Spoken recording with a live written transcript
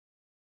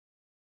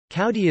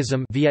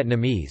Caodaism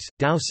Vietnamese,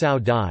 Dao Sao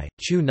Dai,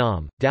 Chu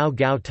Nam, Dao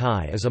Gao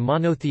Tai is a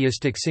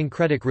monotheistic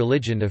syncretic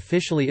religion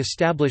officially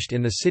established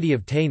in the city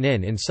of Tay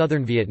Ninh in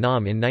southern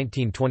Vietnam in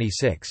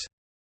 1926.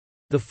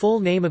 The full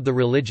name of the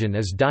religion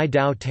is Dai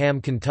Dao Tam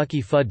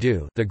Kentucky Pha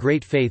Du, the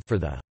Great Faith for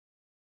the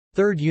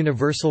Third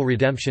Universal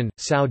Redemption,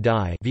 Sao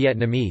Dai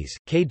Vietnamese,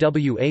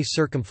 Kwa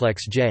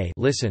circumflex J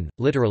listen,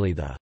 literally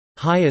the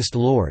highest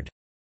Lord,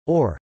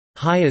 or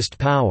highest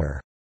power,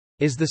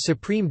 is the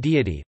supreme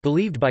deity,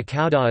 believed by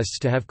Caodaists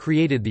to have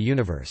created the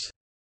universe.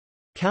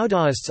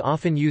 Caodaists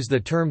often use the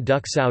term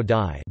Duc Sao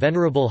Dai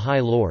Venerable High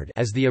Lord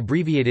as the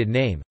abbreviated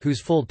name,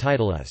 whose full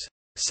title is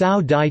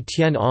Sao Dai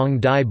Tien Ong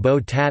Dai Bo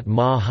Tat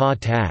Ma Ha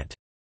Tat,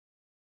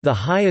 the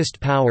highest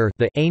power,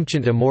 the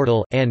ancient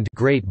immortal, and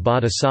great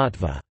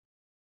bodhisattva.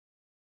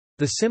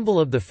 The symbol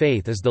of the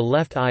faith is the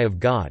left eye of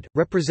God,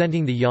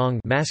 representing the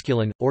yang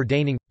masculine,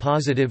 ordaining,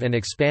 positive and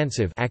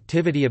expansive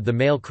activity of the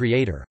male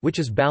creator, which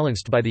is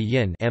balanced by the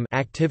yin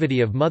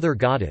activity of Mother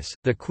Goddess,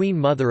 the Queen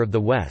Mother of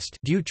the West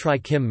Du Tri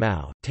Kim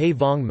Mao, Te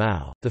Vong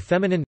Mao, the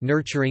feminine,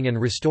 nurturing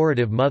and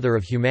restorative mother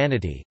of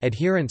humanity.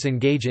 Adherents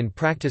engage in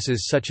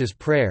practices such as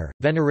prayer,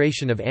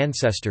 veneration of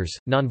ancestors,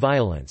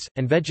 nonviolence,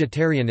 and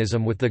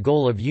vegetarianism with the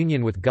goal of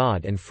union with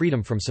God and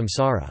freedom from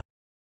samsara.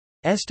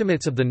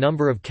 Estimates of the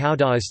number of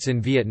Caodaists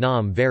in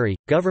Vietnam vary.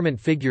 Government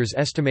figures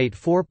estimate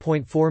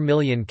 4.4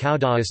 million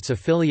Caodaists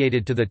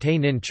affiliated to the Tay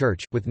Ninh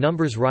Church, with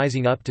numbers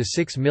rising up to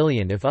 6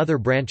 million if other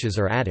branches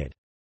are added.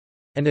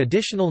 An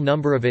additional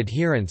number of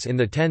adherents in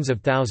the tens of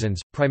thousands,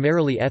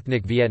 primarily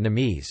ethnic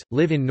Vietnamese,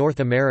 live in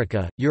North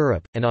America,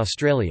 Europe, and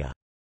Australia.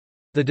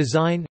 The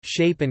design,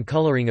 shape and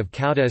coloring of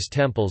Caodaist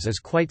temples is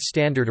quite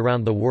standard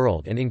around the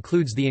world and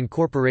includes the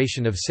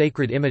incorporation of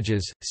sacred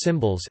images,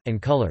 symbols,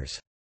 and colors.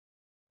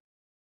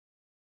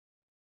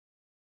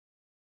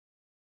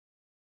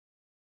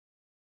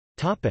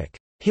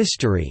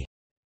 History.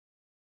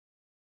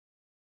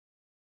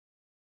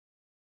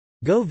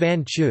 Go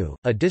Van Chu,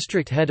 a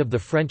district head of the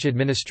French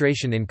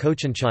administration in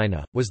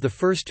Cochinchina, was the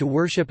first to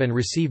worship and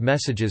receive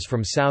messages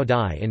from Sao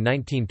Dai in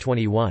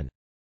 1921.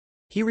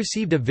 He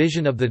received a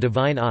vision of the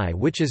divine eye,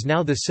 which is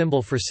now the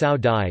symbol for Sao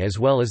Dai as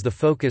well as the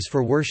focus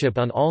for worship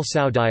on all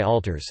Sao Dai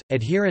altars.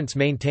 Adherents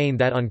maintain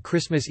that on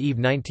Christmas Eve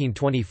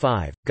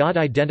 1925, God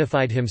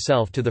identified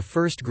himself to the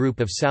first group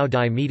of Sao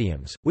Dai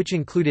mediums, which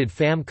included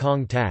Pham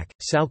Kong Tak,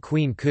 Sao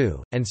Queen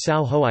Ku, and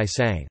Sao Hoai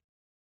Sang.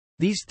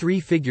 These three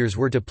figures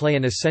were to play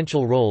an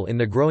essential role in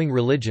the growing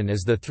religion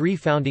as the three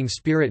founding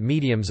spirit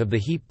mediums of the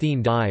Hiệp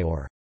Thiên Dai,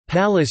 or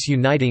palace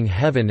uniting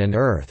heaven and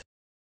earth.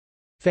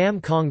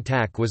 Pham Kong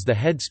Tak was the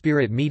head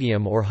spirit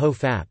medium or Ho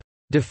Phap,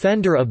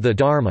 defender of the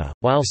Dharma,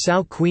 while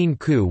Sao Queen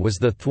Ku was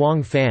the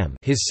Thuong Pham,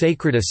 his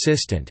sacred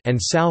assistant, and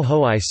Sao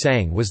Hoai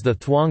Sang was the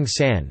Thuong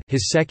San,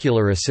 his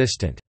secular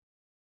assistant.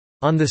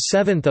 On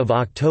 7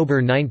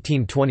 October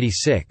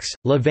 1926,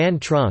 Le Van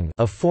Trung,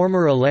 a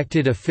former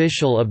elected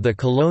official of the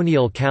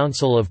Colonial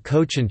Council of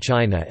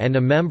Cochinchina and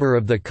a member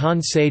of the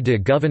Conseil de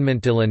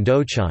Gouvernement de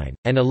l'Indochine,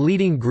 and a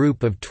leading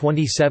group of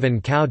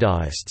 27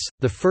 Caodaists,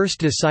 the first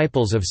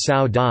disciples of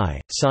Sao Dai,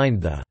 signed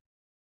the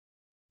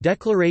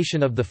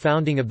Declaration of the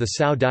Founding of the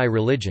Sao Dai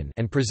Religion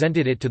and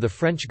presented it to the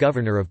French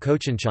governor of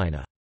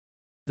Cochinchina.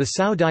 The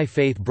Sao Dai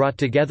faith brought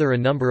together a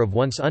number of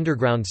once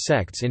underground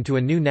sects into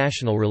a new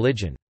national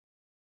religion.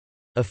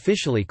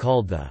 Officially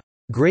called the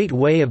Great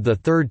Way of the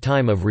Third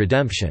Time of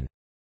Redemption,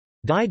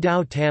 Dai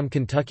Dao Tam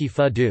Kentucky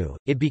Pha Du,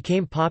 it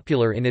became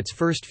popular in its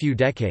first few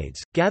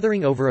decades,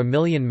 gathering over 1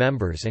 million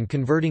members and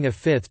converting a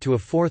fifth to a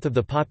fourth of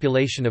the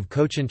population of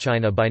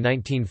Cochinchina by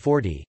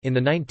 1940. In the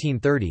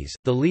 1930s,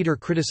 the leader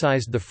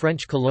criticized the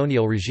French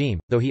colonial regime,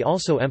 though he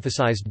also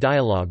emphasized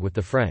dialogue with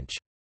the French.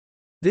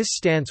 This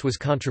stance was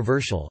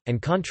controversial,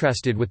 and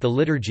contrasted with the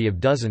liturgy of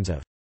dozens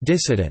of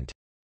dissident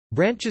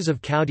branches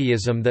of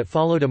Caodaism that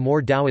followed a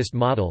more Taoist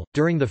model.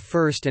 During the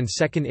First and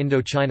Second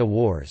Indochina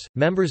Wars,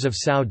 members of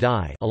Sao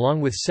Dai,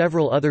 along with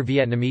several other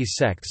Vietnamese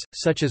sects,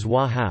 such as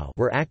Hoa Hao,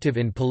 were active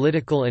in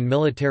political and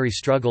military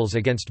struggles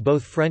against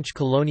both French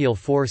colonial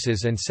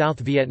forces and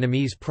South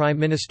Vietnamese Prime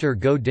Minister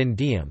Ngo Dinh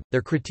Diem.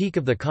 Their critique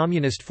of the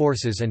communist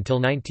forces until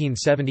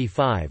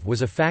 1975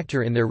 was a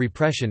factor in their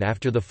repression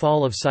after the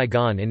fall of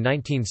Saigon in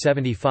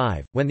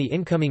 1975, when the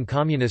incoming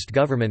communist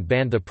government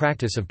banned the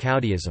practice of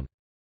Caodaism.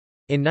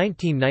 In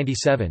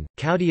 1997,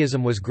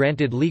 Caodaism was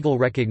granted legal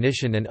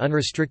recognition and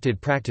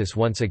unrestricted practice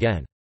once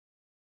again.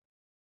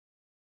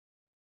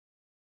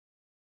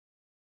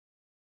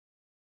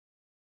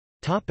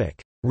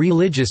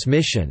 Religious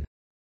mission.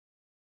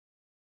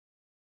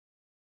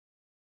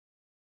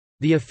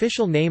 The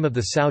official name of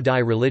the Sao Dai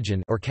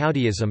religion or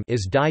Caodaism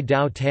is Dai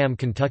Dao Tam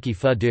Kentucky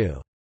Pha Du.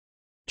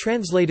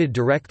 Translated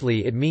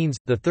directly it means,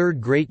 the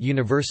Third Great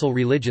Universal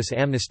Religious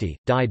Amnesty,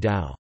 Dai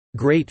Dao,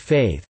 Great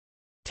Faith,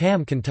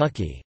 Tam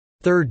Kentucky,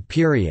 Third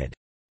Period,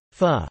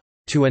 Pha,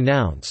 to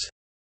announce,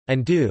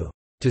 and Du,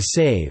 to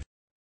save.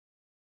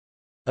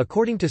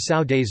 According to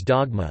Sao Dai's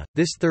dogma,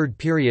 this third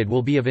period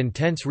will be of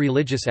intense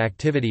religious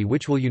activity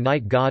which will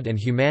unite God and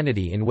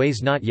humanity in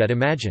ways not yet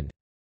imagined.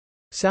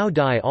 Cao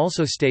Dai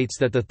also states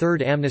that the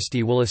Third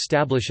Amnesty will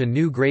establish a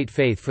new great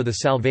faith for the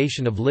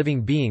salvation of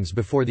living beings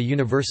before the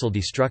universal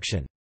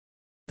destruction.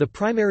 The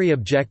primary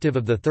objective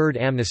of the Third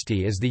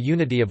Amnesty is the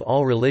unity of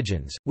all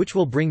religions, which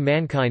will bring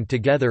mankind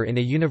together in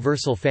a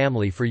universal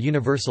family for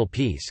universal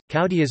peace.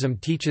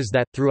 Caodaism teaches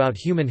that, throughout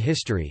human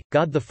history,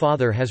 God the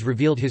Father has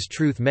revealed His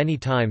truth many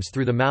times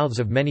through the mouths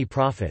of many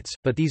prophets,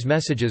 but these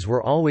messages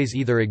were always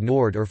either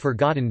ignored or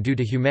forgotten due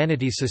to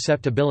humanity's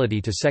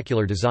susceptibility to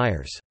secular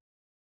desires.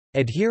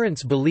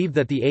 Adherents believe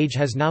that the age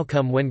has now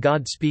come when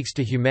God speaks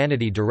to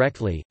humanity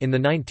directly. In the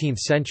 19th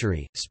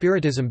century,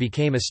 Spiritism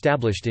became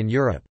established in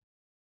Europe.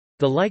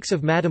 The likes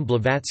of Madame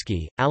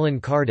Blavatsky,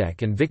 Allan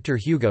Kardec and Victor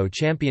Hugo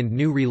championed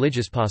new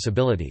religious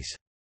possibilities.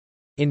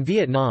 In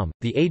Vietnam,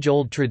 the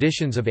age-old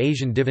traditions of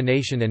Asian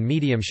divination and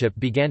mediumship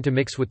began to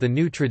mix with the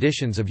new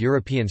traditions of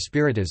European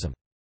Spiritism.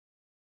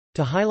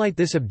 To highlight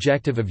this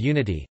objective of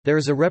unity, there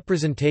is a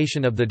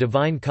representation of the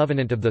Divine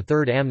Covenant of the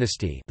Third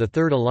Amnesty, the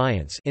Third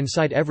Alliance,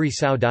 inside every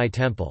Cao Dai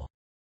temple.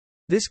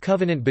 This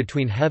covenant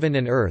between heaven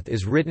and earth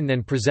is written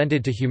and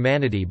presented to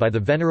humanity by the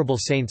venerable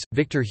saints,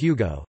 Victor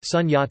Hugo,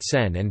 Sun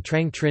Yat-sen and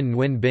Trang Trinh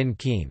Nguyen Binh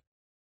Khiem.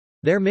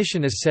 Their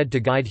mission is said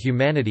to guide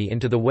humanity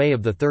into the way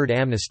of the Third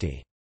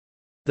Amnesty.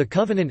 The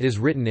covenant is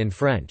written in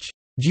French,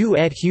 Dieu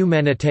et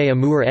humanité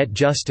amour et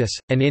justice,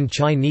 and in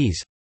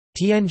Chinese,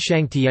 Tian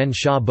Shang Tian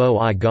Sha Bo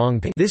I Gong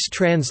Ping. This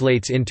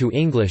translates into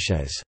English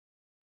as,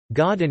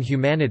 God and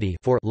humanity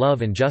for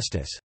love and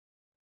justice.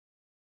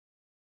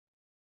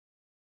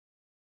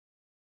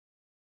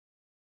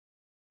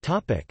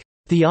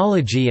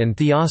 Theology and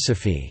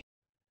Theosophy.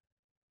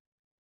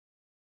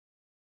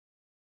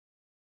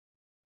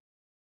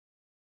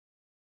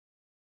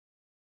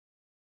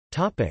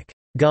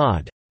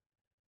 God.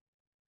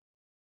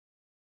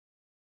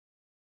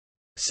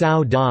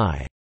 Cao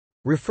Dai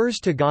refers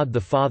to God the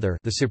Father,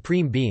 the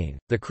Supreme Being,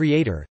 the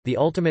Creator, the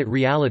ultimate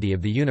reality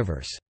of the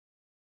universe.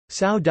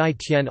 Cao Dai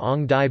Tien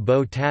Ong Dai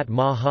Bo Tat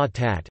Ma Ha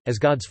Tat, as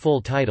God's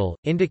full title,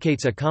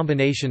 indicates a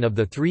combination of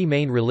the three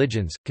main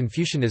religions,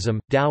 Confucianism,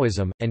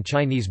 Taoism, and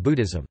Chinese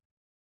Buddhism.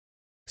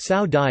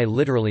 Cao Dai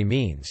literally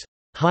means,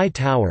 high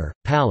tower,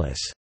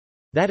 palace,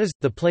 that is,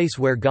 the place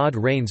where God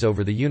reigns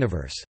over the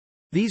universe.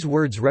 These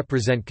words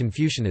represent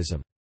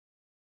Confucianism.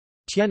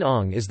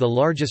 Tianong is the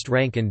largest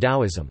rank in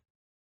Taoism.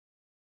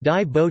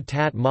 Dai Bo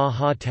Tat Ma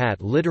Ha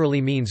Tat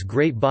literally means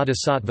great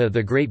bodhisattva,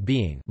 the great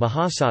being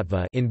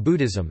Mahasattva in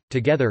Buddhism.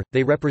 Together,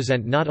 they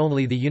represent not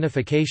only the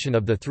unification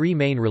of the three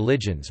main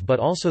religions but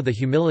also the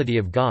humility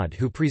of God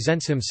who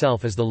presents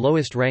himself as the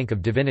lowest rank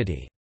of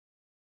divinity.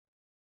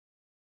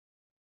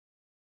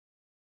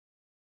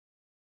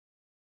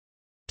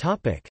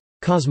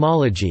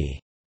 Cosmology.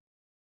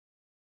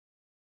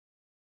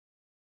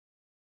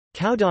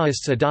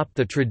 Caodaists adopt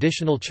the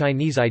traditional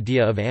Chinese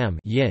idea of am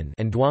yin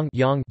and duang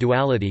yang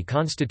duality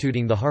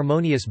constituting the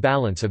harmonious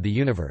balance of the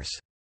universe.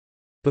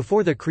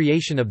 Before the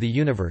creation of the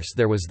universe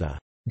there was the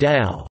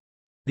Tao,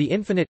 the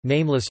infinite,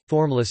 nameless,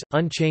 formless,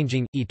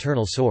 unchanging,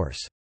 eternal source.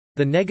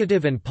 The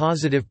negative and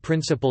positive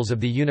principles of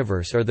the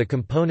universe are the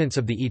components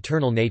of the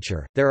eternal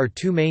nature. There are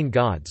two main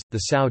gods,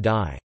 the Cao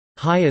Dai,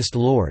 highest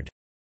Lord,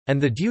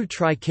 and the Dieu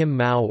Tri Kim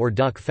Mao or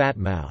Duc Fat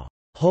Mao,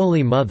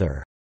 Holy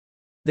Mother.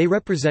 They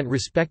represent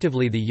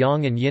respectively the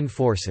yang and yin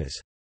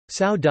forces.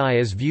 Cao Dai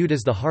is viewed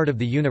as the heart of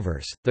the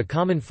universe, the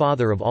common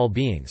father of all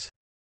beings.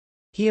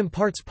 He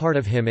imparts part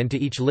of him into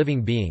each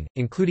living being,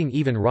 including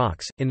even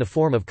rocks, in the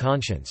form of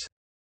conscience.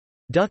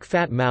 Duc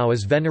Fat Mao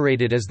is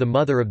venerated as the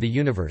mother of the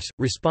universe,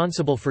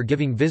 responsible for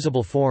giving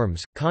visible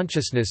forms,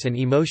 consciousness and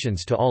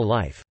emotions to all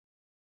life.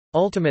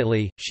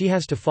 Ultimately, she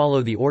has to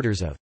follow the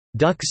orders of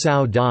Duc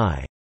Cao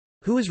Dai,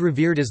 who is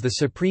revered as the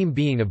supreme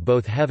being of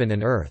both heaven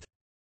and earth.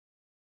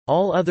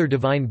 All other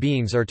divine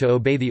beings are to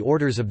obey the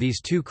orders of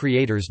these two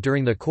creators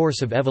during the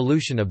course of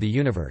evolution of the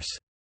universe.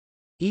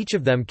 Each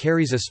of them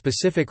carries a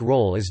specific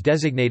role as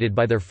designated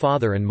by their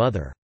father and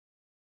mother.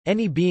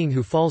 Any being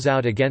who falls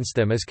out against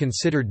them is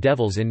considered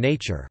devils in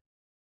nature.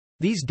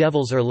 These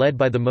devils are led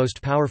by the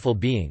most powerful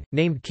being,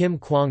 named Kim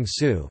Kwang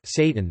Su,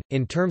 Satan.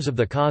 In terms of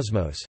the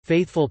cosmos,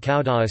 faithful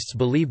Caodaists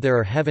believe there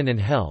are heaven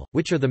and hell,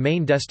 which are the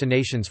main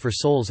destinations for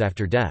souls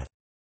after death.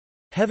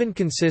 Heaven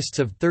consists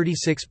of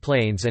 36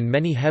 planes and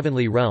many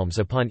heavenly realms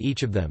upon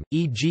each of them,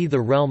 e.g. the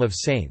realm of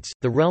saints,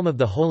 the realm of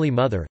the Holy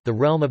Mother, the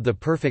realm of the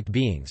perfect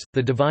beings,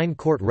 the divine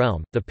court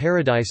realm, the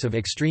paradise of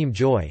extreme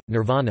joy,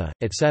 nirvana,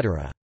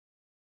 etc.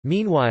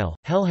 Meanwhile,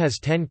 hell has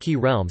 10 key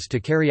realms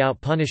to carry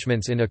out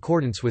punishments in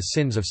accordance with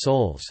sins of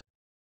souls.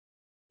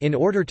 In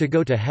order to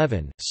go to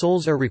heaven,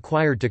 souls are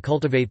required to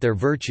cultivate their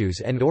virtues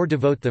and/or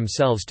devote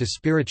themselves to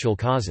spiritual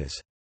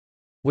causes.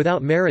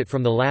 Without merit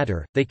from the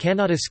latter, they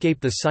cannot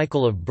escape the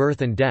cycle of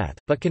birth and death,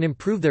 but can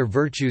improve their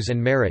virtues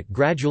and merit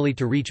gradually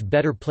to reach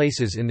better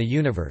places in the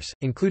universe,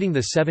 including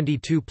the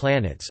 72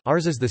 planets,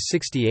 ours is the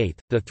 68th,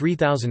 the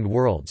 3,000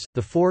 worlds,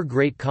 the 4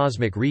 great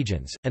cosmic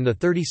regions, and the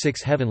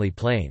 36 heavenly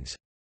planes.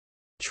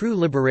 True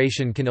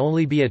liberation can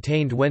only be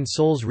attained when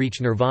souls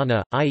reach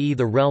nirvana, i.e.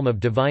 the realm of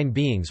divine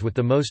beings with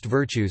the most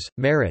virtues,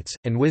 merits,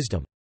 and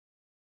wisdom.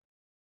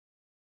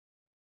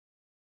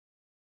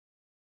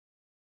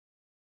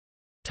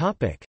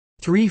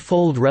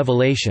 Threefold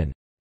revelation.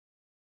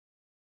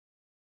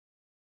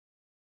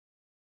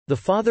 The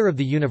Father of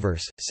the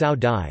universe, Cao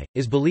Dai,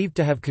 is believed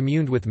to have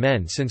communed with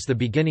men since the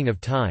beginning of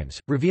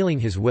times, revealing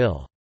his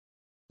will.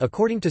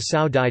 According to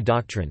Cao Dai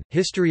doctrine,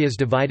 history is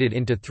divided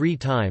into 3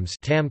 times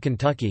Tam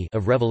Kentucky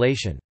of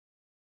revelation.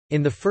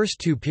 In the first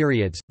 2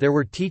 periods, there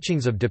were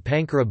teachings of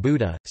Dipankara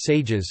Buddha,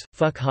 sages,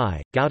 Phúc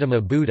Hai,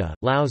 Gautama Buddha,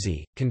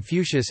 Laozi,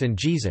 Confucius and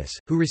Jesus,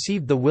 who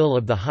received the will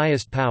of the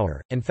highest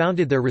power, and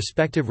founded their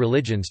respective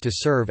religions to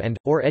serve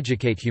or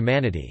educate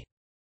humanity.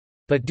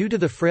 But due to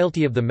the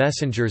frailty of the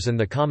messengers and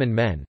the common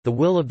men, the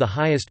will of the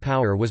highest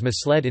power was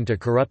misled into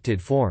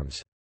corrupted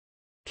forms.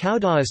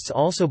 Caodaists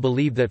also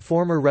believe that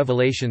former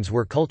revelations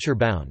were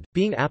culture-bound,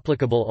 being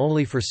applicable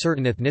only for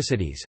certain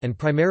ethnicities, and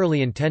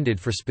primarily intended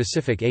for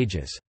specific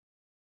ages.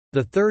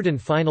 The third and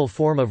final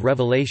form of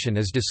revelation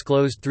is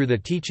disclosed through the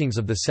teachings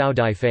of the Cao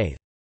Dai faith.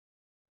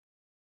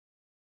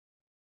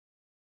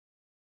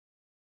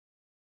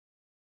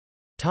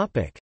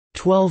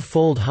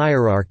 Twelvefold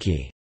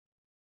hierarchy.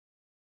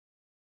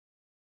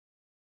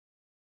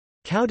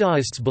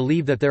 Caodaists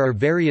believe that there are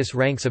various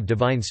ranks of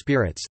divine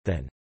spirits,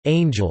 then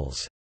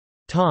angels,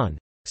 Tan,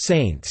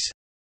 saints,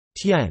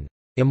 Tien,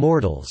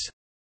 immortals,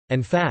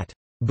 and Fat,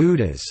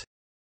 Buddhas.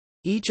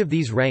 Each of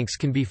these ranks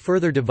can be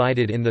further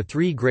divided in the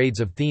 3 grades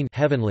of Thien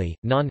heavenly,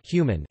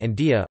 non-human and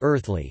Dia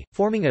earthly,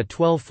 forming a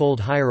 12-fold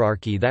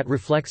hierarchy that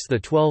reflects the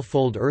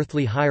 12-fold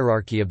earthly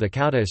hierarchy of the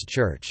Caodaist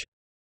Church.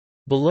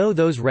 Below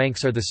those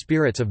ranks are the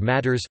spirits of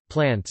matters,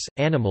 plants,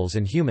 animals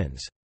and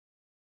humans.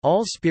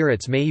 All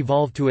spirits may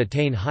evolve to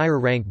attain higher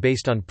rank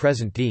based on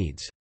present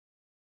deeds.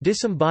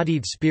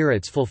 Disembodied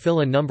spirits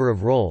fulfill a number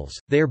of roles.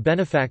 They are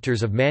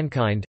benefactors of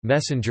mankind,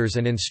 messengers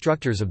and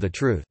instructors of the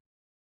truth.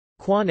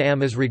 Quan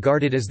Am is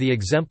regarded as the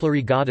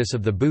exemplary goddess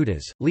of the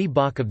Buddhas, Li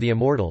Bok of the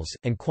immortals,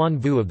 and Quan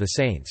Vu of the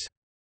saints.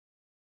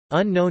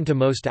 Unknown to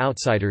most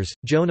outsiders,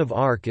 Joan of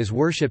Arc is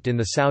worshipped in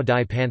the Cao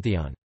Dai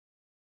pantheon.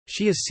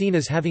 She is seen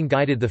as having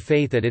guided the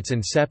faith at its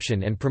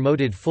inception and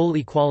promoted full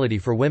equality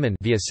for women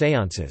via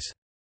séances.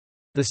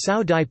 The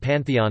Cao Dai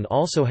pantheon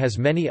also has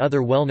many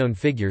other well-known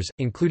figures,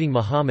 including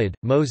Muhammad,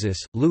 Moses,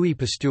 Louis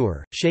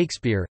Pasteur,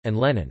 Shakespeare, and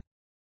Lenin.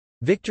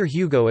 Victor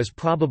Hugo is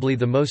probably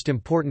the most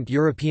important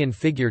European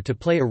figure to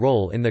play a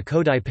role in the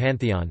Kodai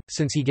pantheon,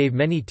 since he gave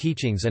many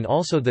teachings and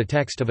also the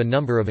text of a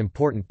number of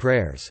important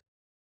prayers.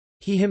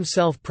 He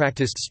himself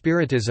practiced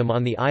Spiritism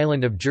on the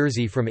island of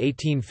Jersey from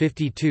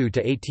 1852 to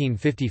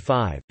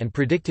 1855, and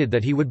predicted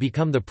that he would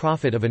become the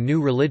prophet of a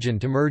new religion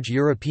to merge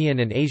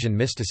European and Asian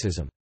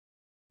mysticism.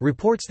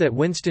 Reports that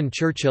Winston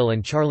Churchill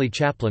and Charlie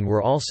Chaplin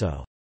were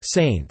also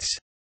saints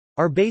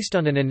are based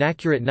on an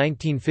inaccurate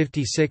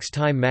 1956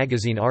 Time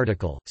magazine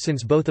article,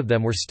 since both of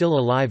them were still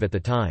alive at the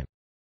time.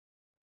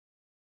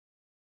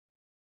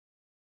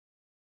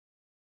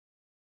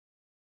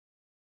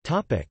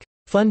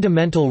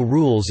 Fundamental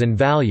rules and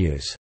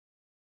values.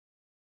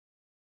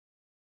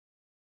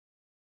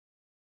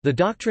 The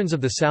doctrines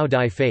of the Cao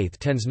Dai faith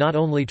tends not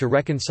only to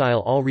reconcile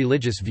all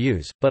religious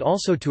views, but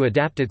also to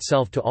adapt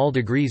itself to all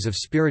degrees of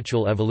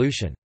spiritual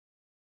evolution.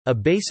 A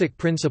basic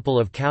principle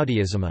of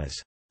Caodaism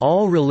is,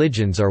 all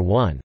religions are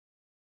one.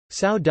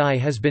 Cao Dai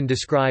has been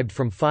described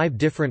from 5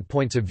 different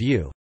points of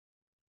view.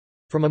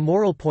 From a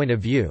moral point of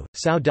view,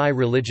 Cao Dai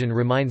religion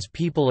reminds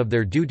people of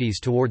their duties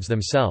towards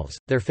themselves,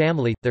 their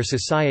family, their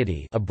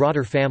society, a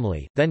broader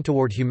family, then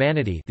toward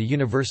humanity, the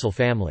universal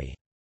family.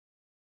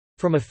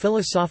 From a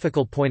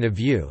philosophical point of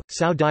view,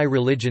 Cao Dai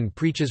religion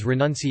preaches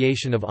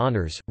renunciation of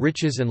honors,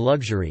 riches and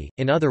luxury,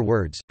 in other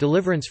words,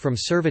 deliverance from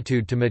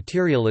servitude to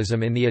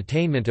materialism in the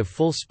attainment of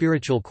full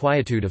spiritual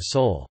quietude of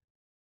soul.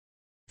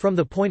 From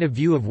the point of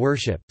view of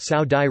worship,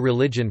 Cao Dai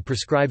religion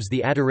prescribes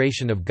the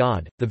adoration of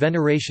God, the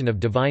veneration of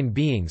divine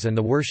beings and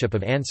the worship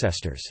of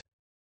ancestors.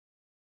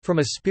 From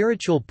a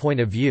spiritual point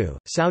of view,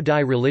 Cao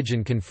Dai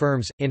religion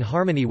confirms, in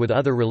harmony with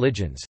other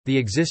religions, the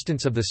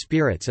existence of the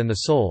spirits and the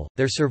soul,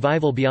 their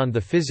survival beyond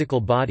the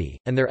physical body,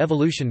 and their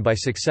evolution by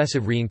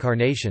successive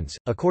reincarnations,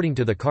 according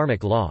to the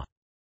karmic law.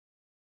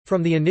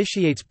 From the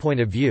initiate's point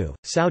of view,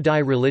 Cao Dai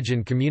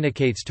religion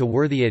communicates to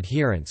worthy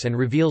adherents and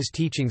reveals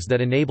teachings that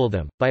enable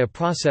them, by a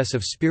process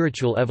of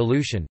spiritual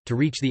evolution, to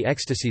reach the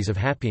ecstasies of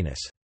happiness.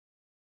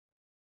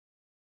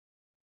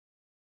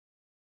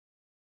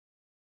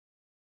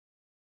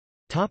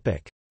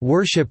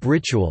 Worship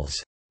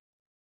rituals.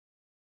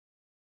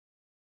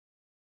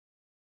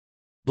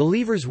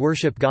 Believers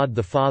worship God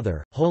the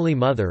Father, Holy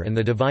Mother and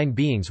the divine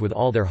beings with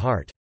all their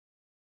heart.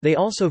 They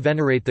also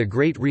venerate the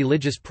great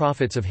religious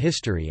prophets of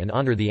history and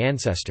honor the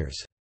ancestors.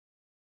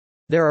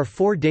 There are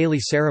 4 daily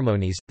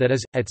ceremonies, that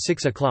is, at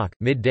 6 o'clock,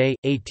 midday,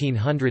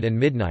 1800 and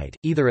midnight,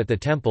 either at the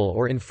temple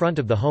or in front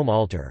of the home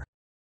altar.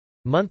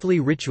 Monthly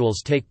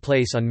rituals take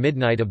place on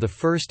midnight of the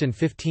 1st and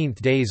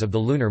 15th days of the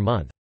lunar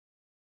month.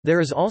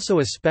 There is also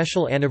a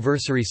special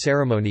anniversary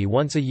ceremony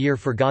once a year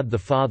for God the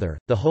Father,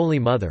 the Holy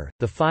Mother,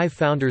 the 5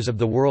 founders of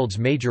the world's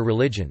major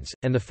religions,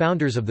 and the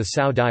founders of the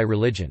Cao Dai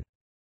religion.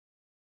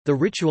 The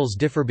rituals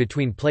differ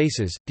between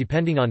places,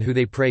 depending on who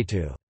they pray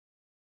to.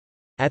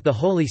 At the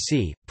Holy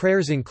See,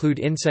 prayers include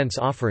incense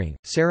offering,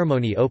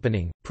 ceremony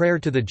opening, prayer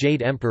to the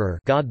Jade Emperor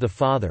God the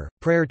Father,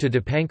 prayer to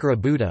Dipankara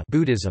Buddha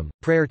Buddhism,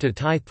 prayer to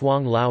Tai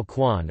Thuong Lao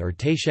Quan or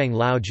Taishang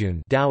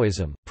Laojun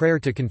Taoism, prayer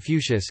to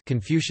Confucius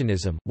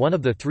Confucianism, one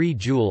of the three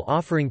jewel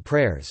offering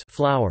prayers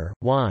flour,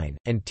 wine,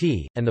 and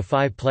tea, and the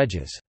 5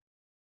 pledges.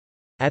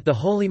 At the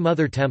Holy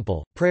Mother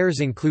Temple, prayers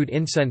include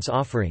incense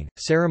offering,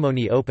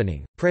 ceremony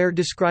opening, prayer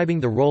describing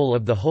the role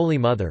of the Holy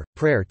Mother,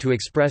 prayer to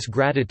express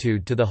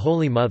gratitude to the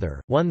Holy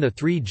Mother, the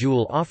 3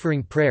 jewel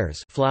offering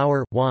prayers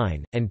flour,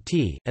 wine, and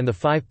tea, and the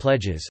 5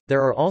 pledges.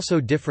 There are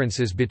also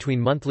differences between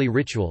monthly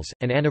rituals,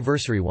 and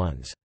anniversary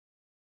ones.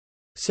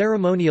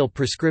 Ceremonial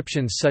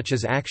prescriptions such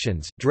as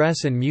actions,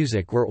 dress and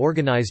music were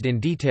organized in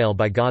detail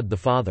by God the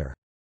Father.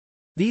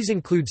 These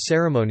include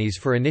ceremonies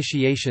for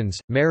initiations,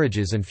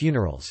 marriages and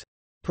funerals.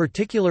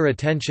 Particular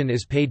attention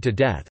is paid to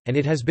death, and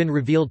it has been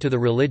revealed to the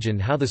religion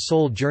how the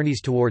soul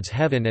journeys towards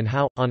heaven and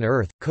how, on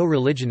earth,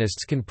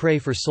 co-religionists can pray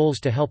for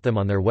souls to help them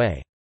on their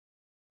way.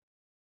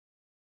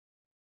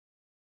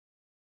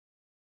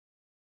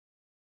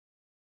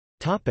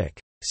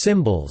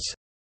 Symbols.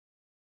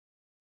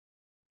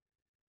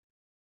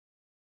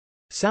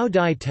 Cao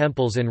Dai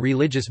temples and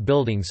religious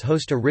buildings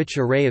host a rich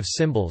array of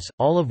symbols,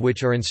 all of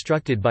which are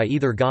instructed by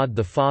either God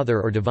the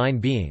Father or divine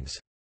beings.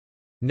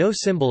 No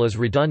symbol is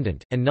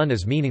redundant, and none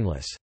is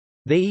meaningless.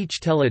 They each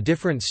tell a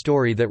different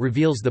story that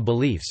reveals the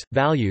beliefs,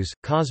 values,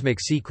 cosmic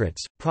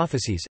secrets,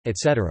 prophecies,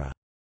 etc.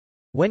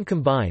 When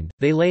combined,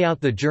 they lay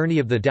out the journey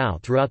of the Tao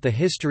throughout the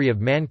history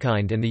of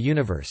mankind and the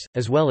universe,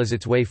 as well as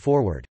its way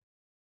forward.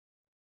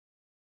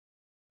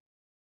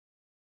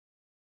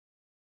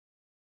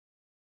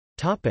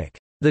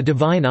 The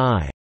Divine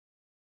Eye.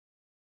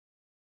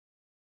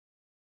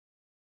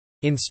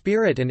 In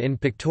spirit and in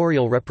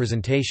pictorial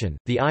representation,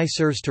 the eye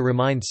serves to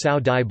remind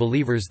Cao Dai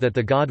believers that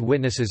the God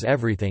witnesses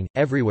everything,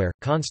 everywhere,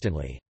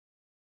 constantly.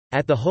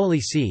 At the Holy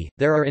See,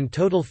 there are in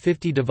total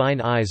 50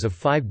 divine eyes of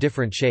 5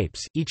 different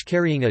shapes, each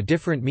carrying a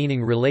different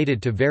meaning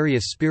related to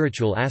various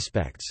spiritual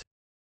aspects.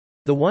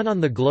 The one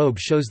on the globe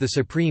shows the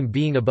Supreme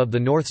Being above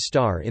the North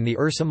Star in the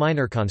Ursa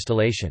Minor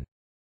constellation.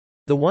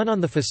 The one on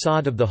the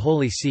facade of the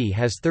Holy See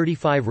has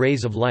 35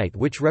 rays of light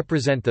which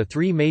represent the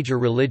 3 major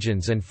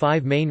religions and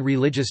 5 main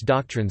religious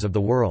doctrines of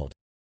the world.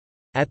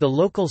 At the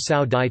local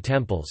Cao Dai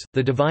temples,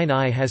 the Divine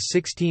Eye has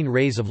 16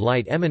 rays of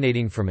light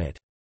emanating from it.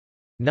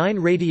 9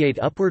 radiate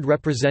upward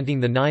representing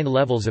the 9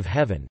 levels of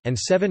heaven, and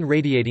 7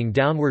 radiating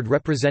downward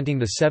representing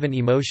the 7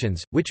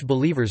 emotions, which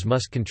believers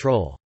must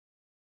control.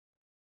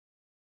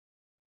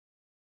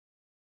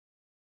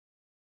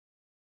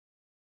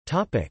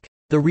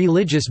 The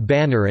religious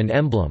banner and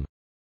emblem.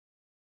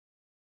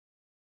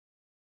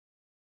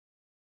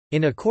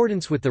 In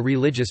accordance with the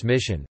religious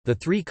mission, the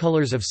 3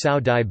 colors of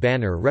Cao Dai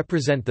banner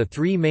represent the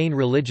 3 main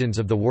religions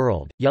of the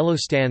world. Yellow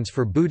stands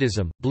for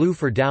Buddhism, blue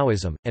for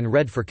Taoism, and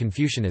red for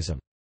Confucianism.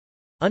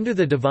 Under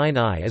the Divine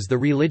Eye is the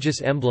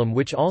religious emblem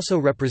which also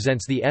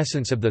represents the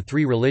essence of the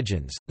 3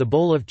 religions, the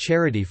bowl of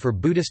charity for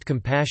Buddhist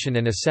compassion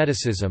and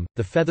asceticism,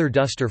 the feather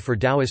duster for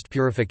Taoist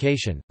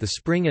purification, the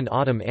spring and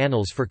autumn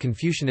annals for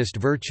Confucianist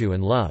virtue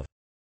and love.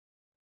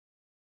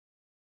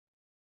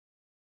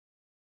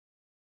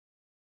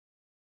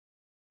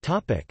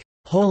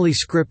 Holy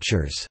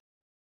Scriptures.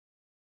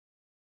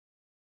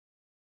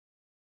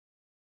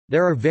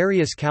 There are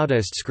various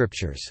Caodaist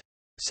scriptures.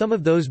 Some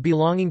of those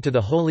belonging to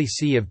the Holy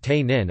See of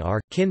Te Nin are,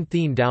 Kin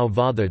Thien Dao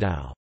Va The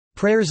Dao,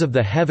 Prayers of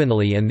the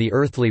Heavenly and the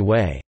Earthly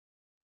Way,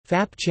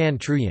 Phap Chan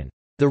Truyen,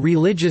 The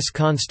Religious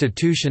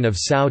Constitution of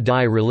Cao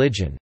Dai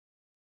Religion,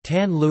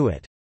 Tan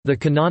Luat, The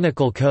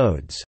Canonical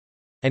Codes,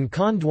 and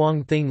Kan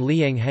Duong Thing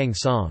Liang Hang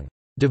Song,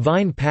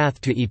 Divine Path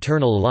to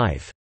Eternal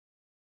Life.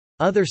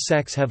 Other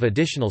sects have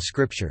additional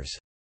scriptures.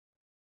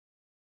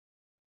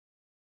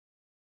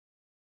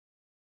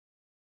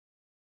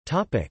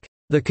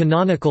 The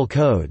Canonical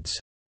Codes.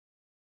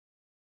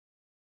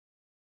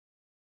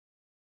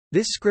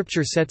 This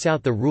scripture sets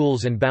out the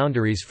rules and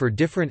boundaries for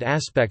different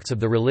aspects of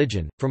the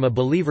religion, from a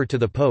believer to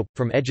the Pope,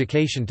 from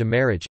education to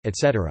marriage,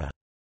 etc.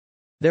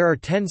 There are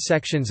 10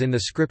 sections in the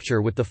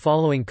scripture with the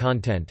following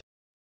content: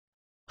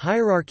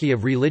 Hierarchy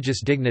of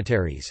religious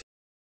dignitaries,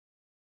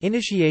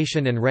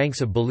 Initiation and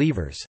ranks of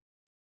believers,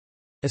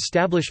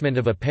 Establishment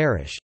of a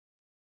parish,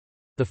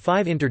 the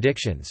 5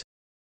 interdictions,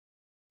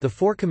 the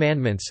 4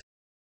 commandments,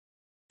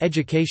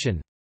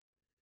 Education,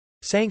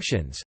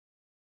 Sanctions,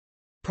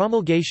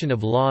 Promulgation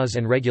of laws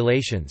and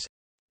regulations,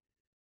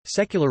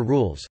 Secular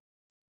rules,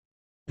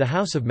 the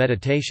House of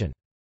Meditation.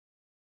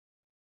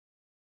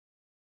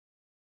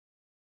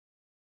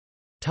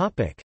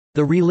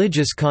 The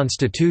religious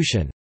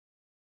constitution.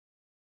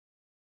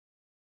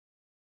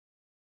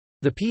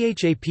 The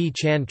Phap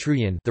Chan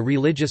Truyen, The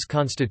Religious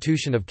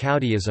Constitution of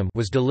Caodaism,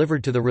 was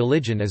delivered to the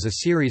religion as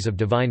a series of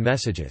divine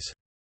messages.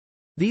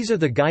 These are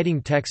the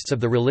guiding texts of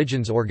the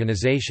religion's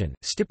organization,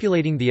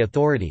 stipulating the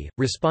authority,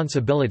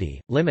 responsibility,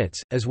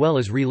 limits, as well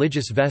as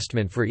religious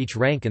vestment for each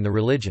rank in the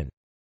religion.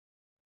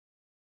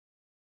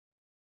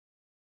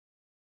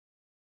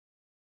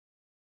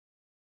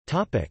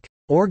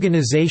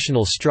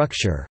 Organizational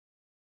structure.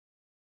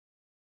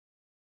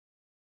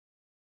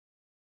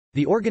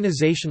 The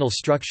organizational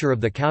structure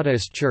of the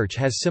Caodaist Church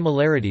has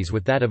similarities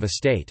with that of a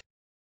state.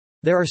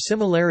 There are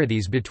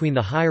similarities between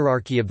the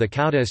hierarchy of the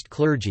Caodaist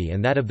clergy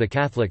and that of the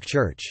Catholic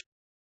Church.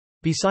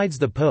 Besides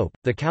the Pope,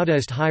 the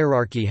Caodaist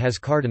hierarchy has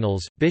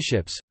cardinals,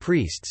 bishops,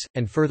 priests,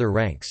 and further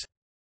ranks.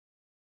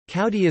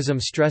 Caodaism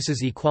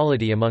stresses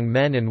equality among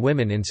men and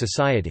women in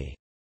society.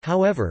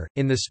 However,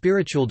 in the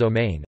spiritual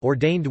domain,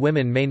 ordained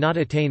women may not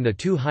attain the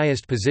two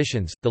highest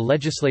positions, the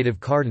legislative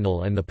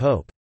cardinal and the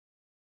Pope.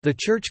 The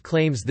Church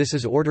claims this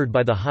is ordered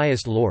by the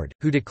highest Lord,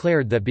 who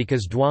declared that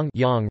because Duang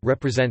yang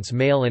represents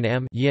male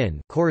and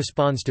yin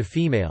corresponds to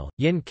female,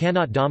 yin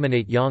cannot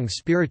dominate yang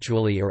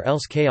spiritually or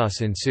else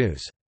chaos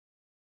ensues.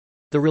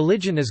 The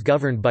religion is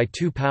governed by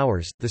two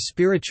powers, the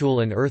spiritual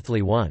and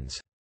earthly ones.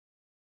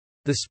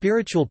 The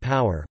spiritual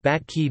power,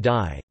 Bat Ki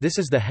Dai, this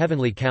is the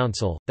heavenly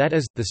council, that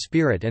is, the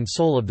spirit and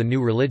soul of the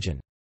new religion.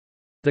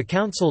 The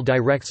council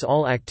directs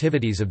all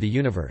activities of the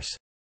universe.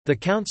 The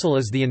council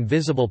is the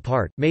invisible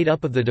part, made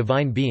up of the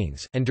divine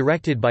beings, and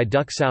directed by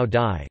Duk Sao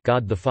Dai,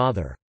 God the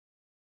Father.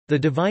 The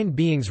divine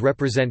beings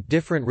represent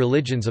different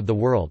religions of the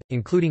world,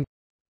 including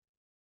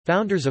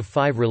founders of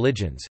 5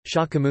 religions: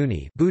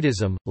 Shakyamuni,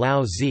 Buddhism;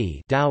 Lao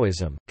Tzu,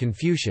 Taoism;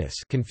 Confucius,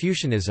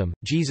 Confucianism;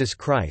 Jesus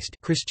Christ,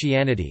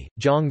 Christianity;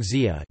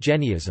 Zhongzia,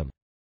 Jainism.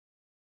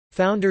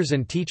 Founders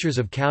and teachers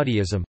of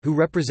Caodaism, who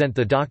represent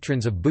the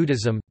doctrines of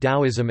Buddhism,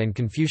 Taoism and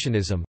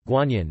Confucianism: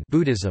 Guanyin,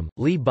 Buddhism;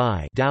 Li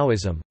Bai,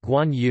 Taoism;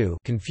 Guan Yu,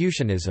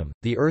 Confucianism.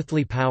 The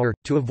earthly power.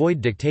 To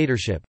avoid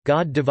dictatorship,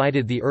 God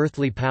divided the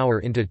earthly power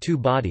into 2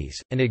 bodies: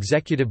 an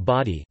executive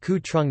body, Ku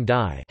Trung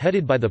Dai,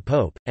 headed by the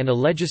Pope, and a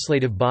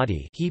legislative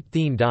body, Hiệp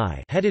Thiên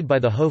Dai, headed by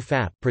the Ho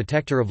Phap,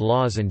 protector of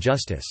laws and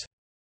justice.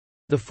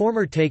 The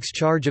former takes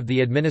charge of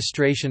the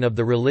administration of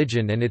the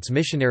religion and its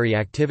missionary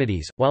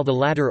activities, while the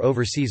latter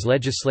oversees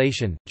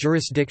legislation,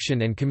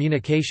 jurisdiction and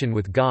communication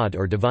with God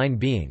or divine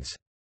beings.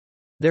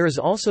 There is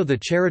also the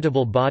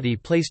charitable body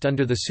placed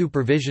under the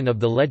supervision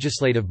of the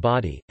legislative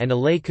body, and a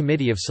lay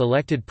committee of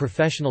selected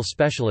professional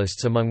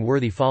specialists among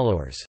worthy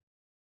followers.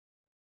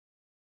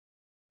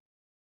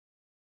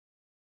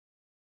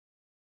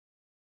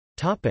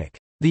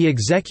 The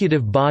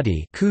executive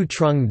body, Ku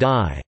Trung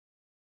Dai.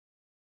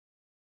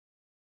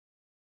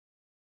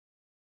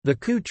 The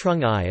Ku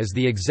Trung Ai is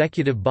the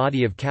executive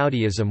body of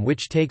Caodaism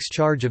which takes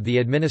charge of the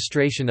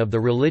administration of the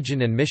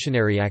religion and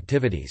missionary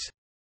activities.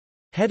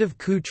 Head of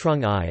Ku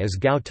Trung Ai is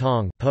Gao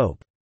Tong, Pope.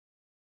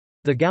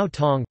 The Gao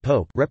Tong,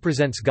 Pope,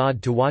 represents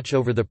God to watch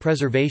over the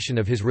preservation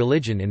of his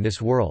religion in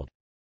this world.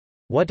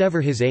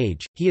 Whatever his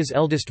age, he is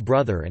eldest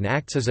brother and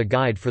acts as a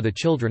guide for the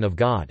children of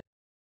God.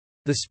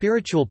 The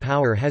spiritual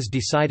power has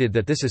decided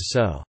that this is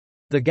so.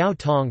 The Gao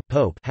Tong,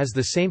 Pope, has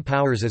the same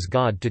powers as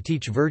God to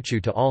teach virtue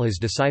to all his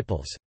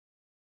disciples.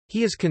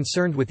 He is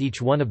concerned with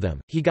each one of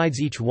them, he guides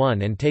each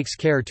one and takes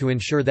care to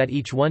ensure that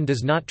each one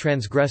does not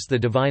transgress the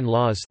divine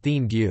laws.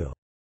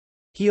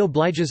 He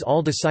obliges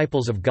all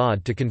disciples of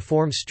God to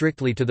conform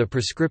strictly to the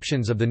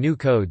prescriptions of the new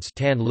codes.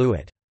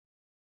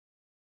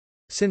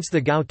 Since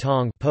the Gao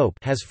Tong, Pope,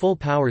 has full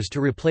powers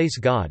to replace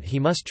God, he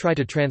must try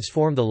to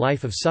transform the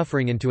life of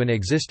suffering into an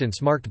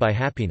existence marked by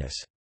happiness.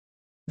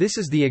 This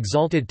is the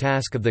exalted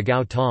task of the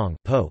Gao Tong,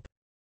 Pope.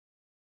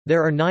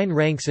 There are 9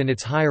 ranks in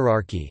its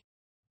hierarchy: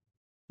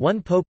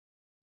 1 Pope,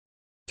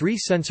 3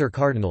 censor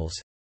cardinals,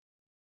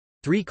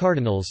 3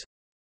 cardinals,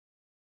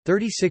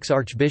 36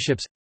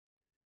 archbishops,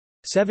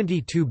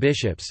 72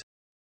 bishops,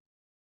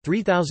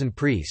 3,000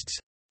 priests,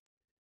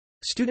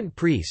 student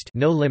priest,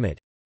 no limit,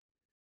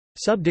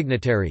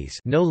 subdignitaries,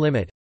 no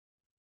limit,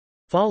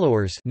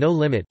 followers, no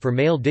limit for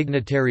male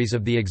dignitaries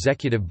of the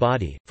executive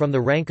body, from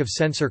the rank of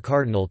censor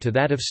cardinal to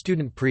that of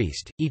student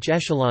priest. Each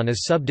echelon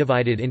is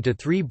subdivided into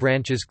 3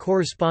 branches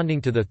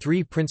corresponding to the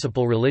 3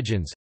 principal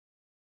religions.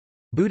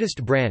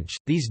 Buddhist branch,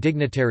 these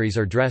dignitaries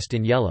are dressed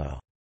in yellow.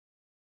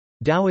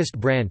 Taoist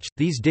branch,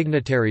 these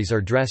dignitaries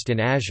are dressed in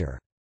azure.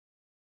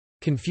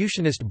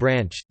 Confucianist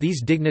branch,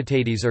 these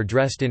dignitaries are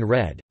dressed in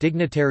red.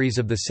 Dignitaries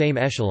of the same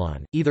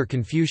echelon, either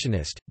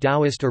Confucianist,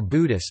 Taoist or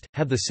Buddhist,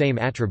 have the same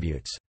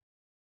attributes.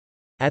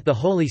 At the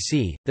Holy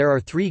See, there are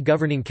 3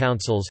 governing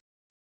councils.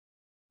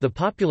 The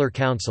Popular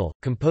Council,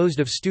 composed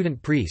of student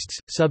priests,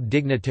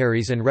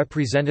 sub-dignitaries and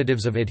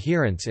representatives of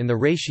adherents in the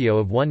ratio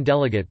of 1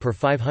 delegate per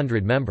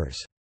 500 members.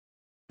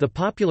 The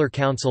Popular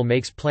Council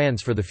makes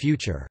plans for the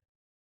future.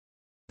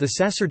 The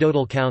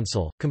Sacerdotal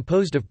Council,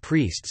 composed of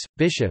priests,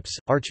 bishops,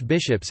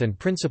 archbishops and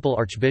principal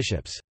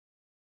archbishops.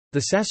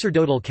 The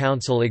Sacerdotal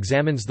Council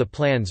examines the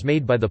plans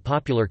made by the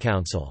Popular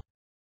Council.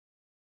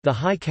 The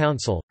High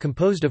Council,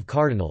 composed of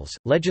cardinals,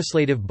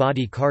 legislative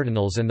body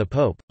cardinals and the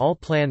Pope. All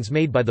plans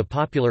made by the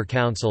Popular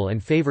Council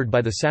and favored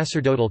by the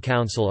Sacerdotal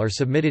Council are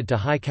submitted to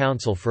High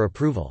Council for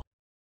approval.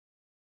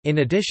 In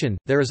addition,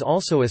 there is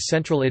also a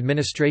central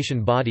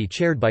administration body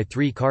chaired by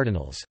 3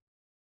 cardinals.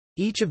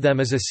 Each of them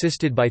is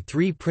assisted by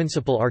 3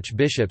 principal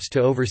archbishops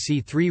to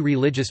oversee 3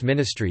 religious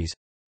ministries.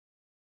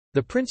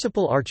 The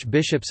principal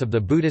archbishops of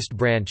the Buddhist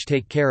branch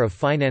take care of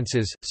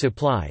finances,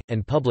 supply,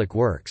 and public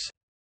works.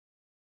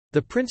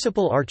 The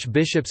principal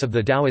archbishops of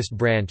the Taoist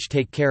branch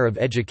take care of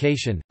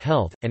education,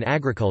 health, and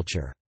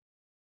agriculture.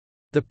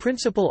 The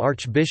principal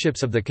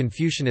archbishops of the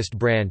Confucianist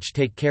branch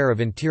take care of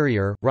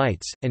interior,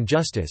 rights, and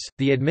justice.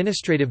 The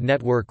administrative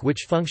network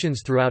which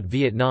functions throughout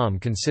Vietnam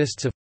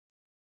consists of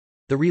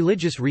the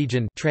religious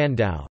region Tran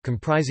Dao,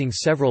 comprising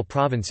several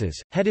provinces,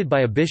 headed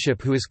by a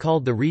bishop who is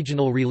called the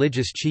regional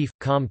religious chief,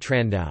 Com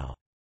Tran Dao.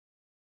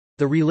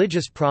 The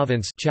religious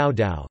province Chao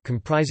Dao,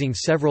 comprising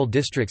several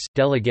districts,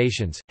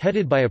 delegations,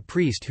 headed by a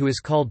priest who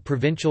is called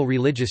provincial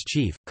religious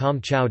chief,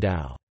 Com Chao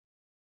Dao.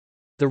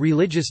 The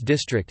religious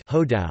district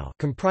Ho Dao,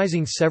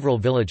 comprising several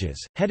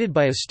villages, headed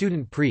by a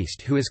student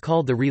priest who is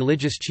called the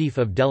religious chief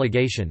of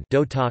delegation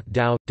Do Tak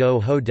Dao,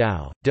 Do Ho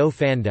Dao, Do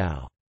Fan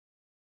Dao.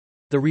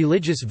 The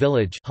religious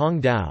village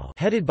Hong Dao,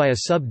 headed by a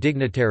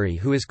sub-dignitary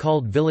who is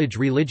called village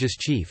religious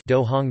chief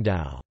Do Hong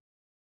Dao.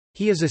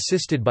 He is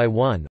assisted by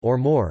one or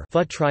more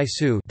Phu Tri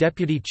Su,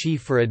 deputy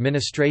chief for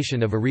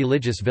administration of a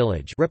religious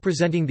village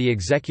representing the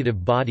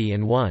executive body,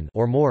 and one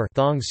or more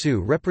Thong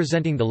Su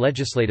representing the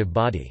legislative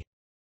body.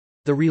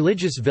 The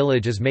religious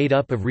village is made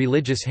up of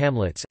religious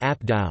hamlets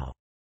Ap Dao.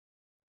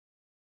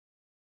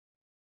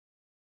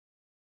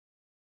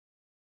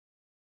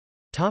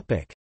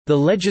 The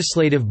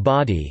legislative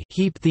body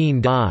Hiệp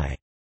Thiên Dai.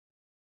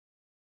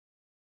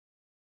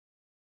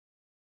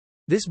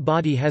 This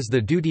body has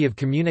the duty of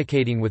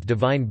communicating with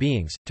divine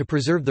beings, to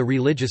preserve the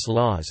religious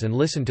laws and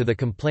listen to the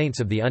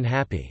complaints of the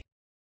unhappy.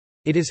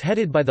 It is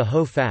headed by the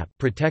Ho Phap,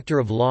 protector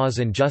of laws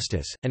and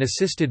justice, and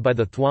assisted by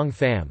the Thuong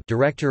Pham,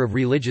 director of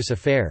religious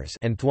affairs,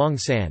 and Thuong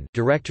San,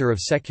 director of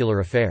secular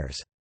affairs.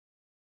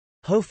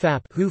 Ho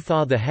Phap, Hu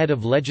Fa, the head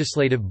of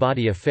legislative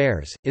body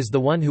affairs, is the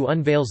one who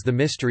unveils the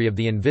mystery of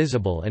the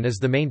invisible and is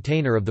the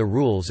maintainer of the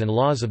rules and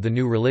laws of the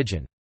new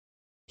religion.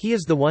 He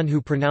is the one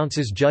who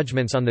pronounces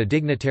judgments on the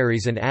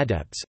dignitaries and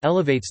adepts,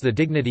 elevates the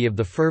dignity of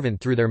the fervent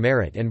through their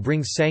merit, and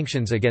brings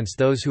sanctions against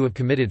those who have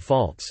committed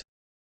faults.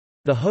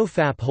 The Ho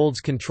Phap holds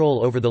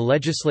control over the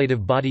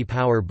legislative body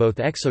power both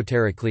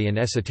exoterically and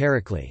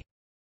esoterically.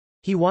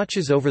 He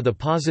watches over the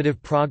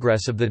positive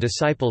progress of the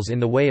disciples in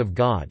the way of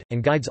God,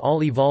 and guides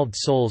all evolved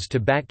souls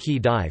to Bat Ki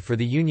Dai for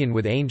the union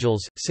with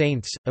angels,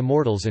 saints,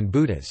 immortals and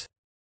Buddhas.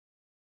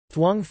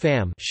 Thuong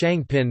Pham,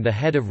 Shang Pin, the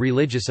head of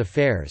religious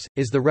affairs,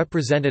 is the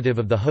representative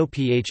of the Ho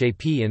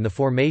Phap in the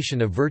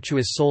formation of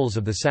virtuous souls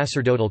of the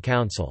sacerdotal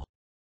council.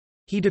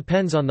 He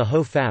depends on the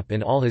Ho Phap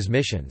in all his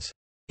missions.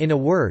 In a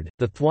word,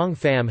 the Thuong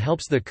Pham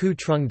helps the Ku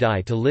Trung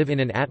Dai to live in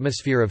an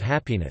atmosphere of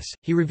happiness.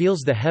 He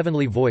reveals the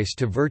heavenly voice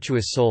to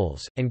virtuous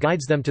souls, and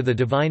guides them to the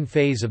divine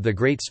phase of the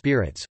great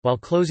spirits, while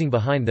closing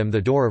behind them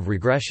the door of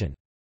regression.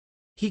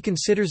 He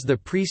considers the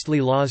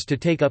priestly laws to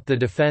take up the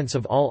defense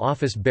of all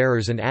office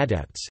bearers and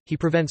adepts, he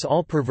prevents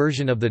all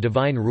perversion of the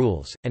divine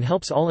rules, and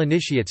helps all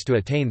initiates to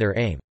attain their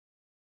aim.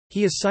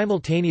 He is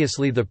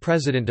simultaneously the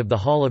president of the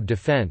Hall of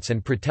Defense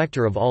and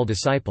protector of all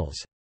disciples.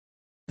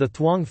 The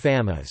Thuong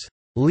Pham is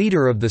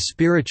leader of the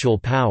spiritual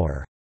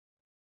power.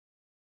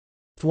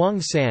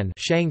 Thuong San,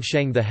 Shang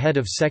Sheng, the head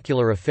of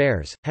secular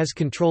affairs, has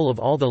control of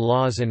all the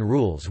laws and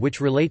rules which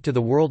relate to the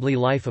worldly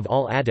life of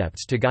all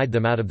adepts to guide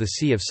them out of the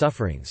sea of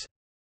sufferings.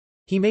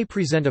 He may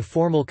present a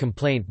formal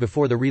complaint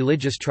before the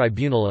religious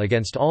tribunal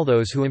against all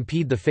those who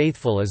impede the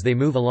faithful as they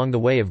move along the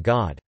way of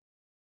God.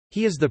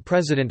 He is the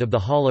president of the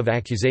Hall of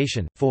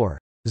Accusation, for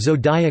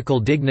zodiacal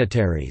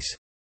dignitaries.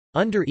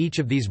 Under each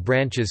of these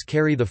branches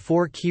carry the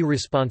four key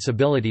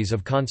responsibilities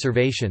of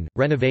conservation,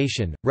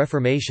 renovation,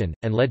 reformation,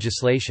 and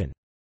legislation.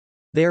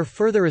 They are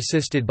further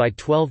assisted by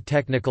 12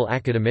 technical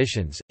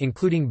academicians,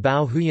 including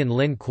Bao Huyan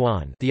Lin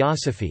Quan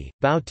Theosophy,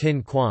 Bao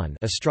Tin Quan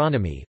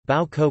Astronomy,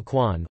 Bao Ko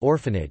Quan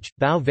Orphanage,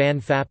 Bao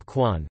Van Phap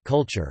Quan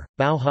Culture,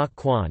 Bao Hoc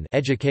Quan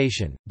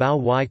Education, Bao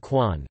Y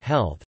Quan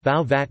Health,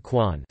 Bao Vat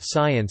Quan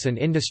Science and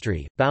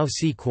Industry, Bao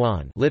Si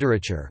Quan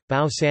Literature,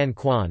 Bao San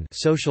Quan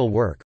Social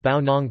Work,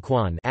 Bao Nong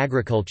Quan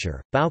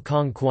Agriculture, Bao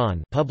Kong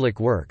Quan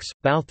Public Works,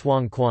 Bao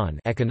Thuong Quan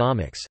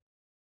Economics.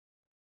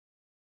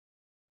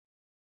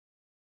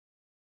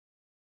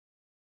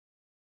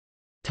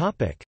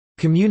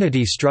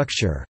 Community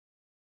structure.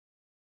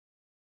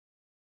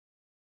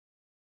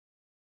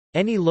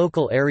 Any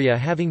local area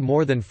having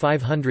more than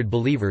 500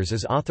 believers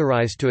is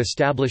authorized to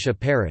establish a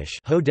parish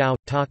Ho Dao,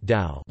 Tak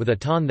Dao with a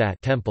Ton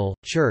That temple,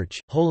 church,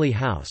 holy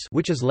house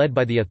which is led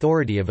by the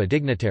authority of a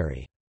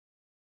dignitary.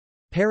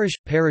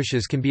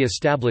 Parishes can be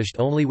established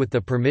only with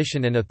the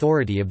permission and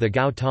authority of the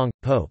Gao Tong,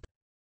 Pope.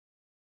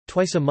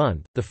 Twice a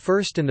month, the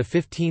 1st and the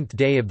 15th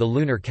day of the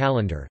lunar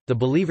calendar, the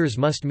believers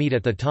must meet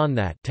at the Ton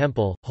That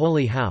temple,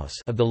 holy house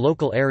of the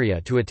local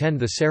area to attend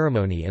the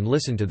ceremony and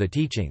listen to the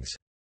teachings.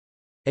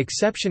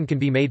 Exception can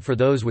be made for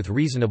those with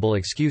reasonable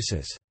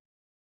excuses.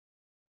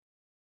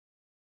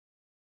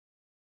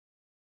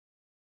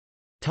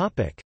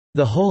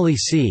 The Holy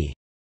See.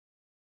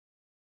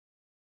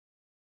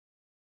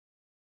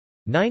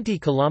 90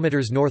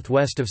 km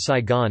northwest of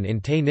Saigon in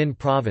Tay Ninh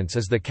Province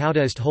is the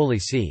Caodaist Holy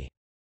See.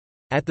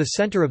 At the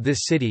center of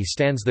this city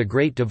stands the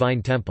Great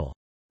Divine Temple.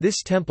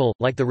 This temple,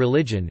 like the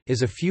religion,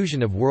 is a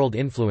fusion of world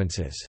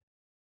influences.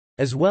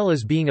 As well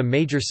as being a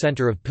major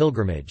center of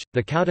pilgrimage,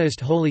 the Caodaist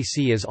Holy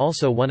See is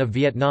also one of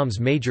Vietnam's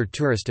major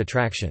tourist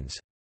attractions.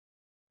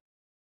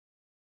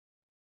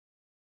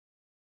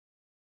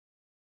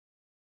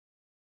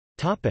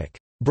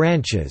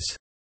 Branches.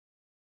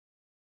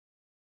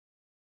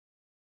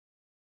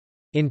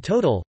 In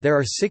total, there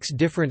are 6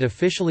 different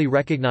officially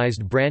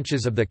recognized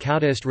branches of the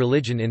Caodaist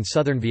religion in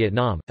southern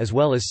Vietnam, as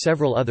well as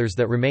several others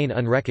that remain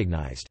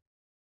unrecognized.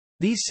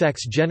 These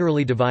sects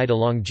generally divide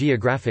along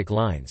geographic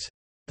lines.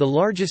 The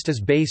largest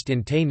is based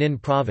in Tây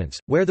Ninh province,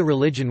 where the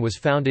religion was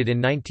founded in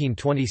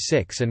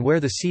 1926 and where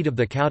the seat of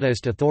the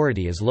Caodaist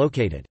authority is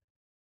located.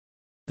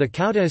 The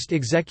Caodaist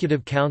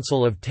Executive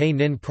Council of Tây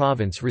Ninh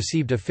province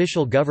received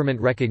official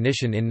government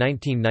recognition in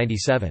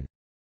 1997.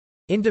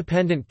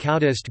 Independent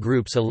Caodaist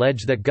groups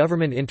allege that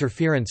government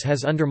interference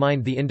has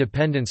undermined the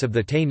independence of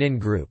the Tây Ninh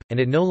group, and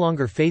it no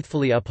longer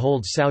faithfully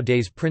upholds Sao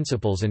Dai's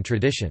principles and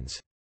traditions.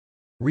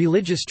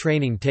 Religious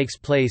training takes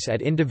place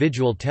at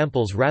individual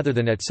temples rather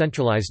than at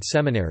centralized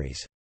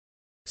seminaries.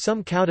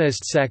 Some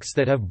Caodaist sects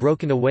that have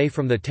broken away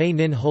from the Tây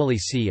Ninh Holy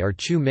See are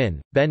Chu Min,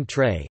 Ben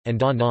Tre, and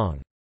Da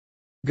Nang.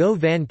 Go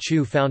Van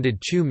Chu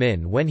founded Chu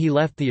Min when he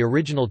left the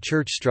original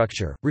church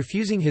structure,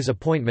 refusing his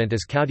appointment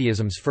as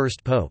Caodaism's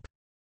first pope.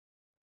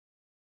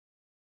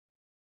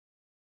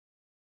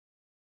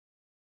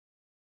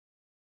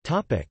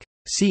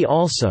 See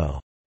also: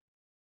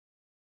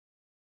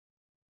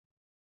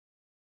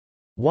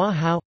 Hua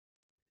Hao,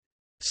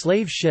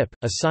 Slave Ship,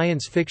 a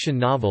science fiction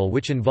novel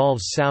which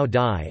involves Sao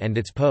Dai and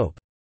its pope.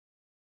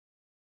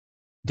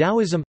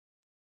 Taoism,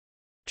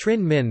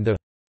 Trinh Minh the,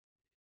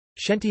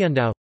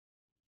 Shentiandao,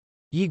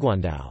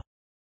 Yiguandao.